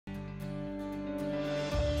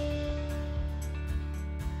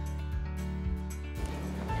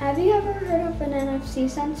Have you ever heard of an NFC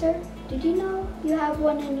sensor? Did you know you have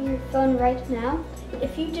one in your phone right now?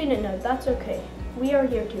 If you didn't know, that's okay. We are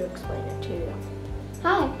here to explain it to you.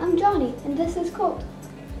 Hi, I'm Johnny, and this is Colt.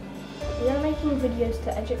 We are making videos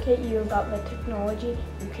to educate you about the technology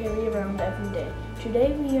you carry around every day.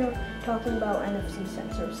 Today we are talking about NFC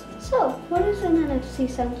sensors. So, what is an NFC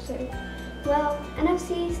sensor? Well,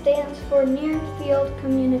 NFC stands for Near Field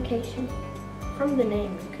Communication. From the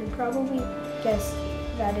name, you can probably guess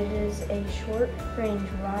that it is a short-range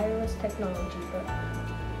wireless technology, but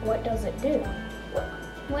what does it do?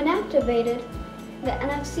 When activated, the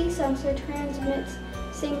NFC sensor transmits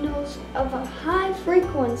signals of a high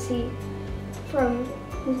frequency from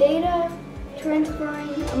data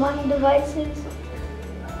transferring among devices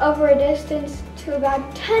over a distance to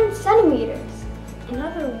about 10 centimeters. In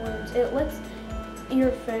other words, it lets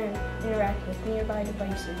your phone interact with nearby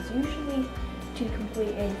devices, usually to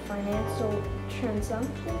complete a financial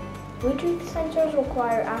transaction. Bluetooth sensors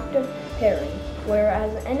require active pairing,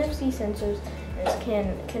 whereas NFC sensors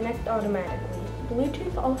can connect automatically.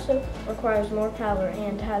 Bluetooth also requires more power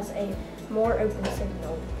and has a more open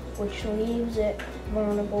signal, which leaves it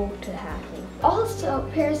vulnerable to hacking. Also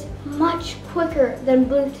pairs much quicker than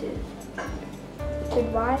Bluetooth.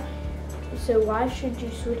 So why should you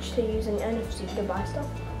switch to using NFC to buy stuff?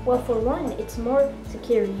 Well, for one, it's more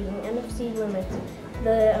secure. Using NFC limits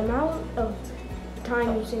the amount of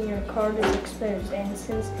time using your card is exposed, and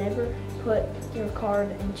since never put your card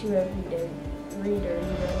into a reader,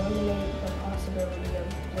 you eliminate the possibility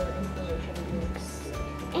of your information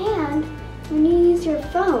being And when you use your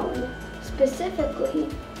phone, specifically,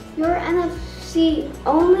 your NFC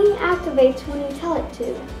only activates when you tell it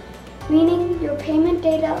to, meaning your payment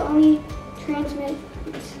data only transmits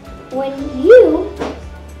when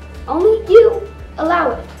only you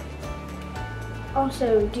allow it.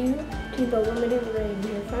 Also, due to the limited range,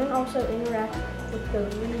 your phone also interacts with the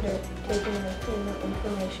reader taking your payment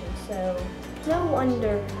information. So it's no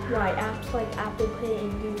wonder why apps like Apple Pay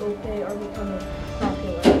and Google Pay are becoming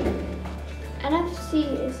popular.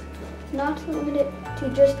 NFC is not limited to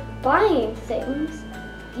just buying things.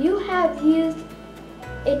 You have used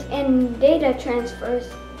it in data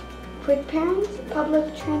transfers, quick pairings,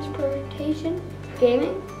 public transportation,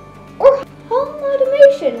 gaming, or home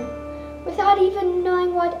automation without even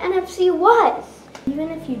knowing what NFC was. Even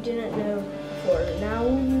if you didn't know before, now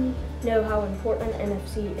you know how important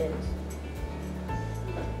NFC is.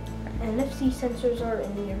 NFC sensors are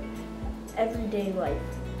in your everyday life.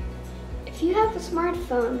 If you have a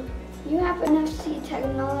smartphone, you have NFC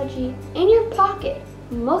technology in your pocket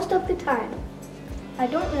most of the time. I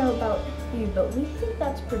don't know about you, but we think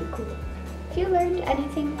that's pretty cool. If you learned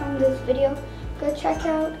anything from this video, go check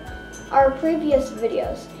out our previous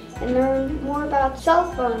videos and learn more about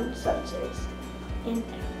cell phone sensors. And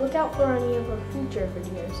look out for any of our future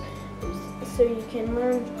videos so you can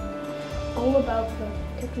learn all about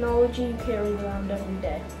the technology you carry around every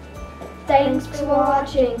day. Thanks for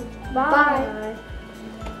watching. Bye.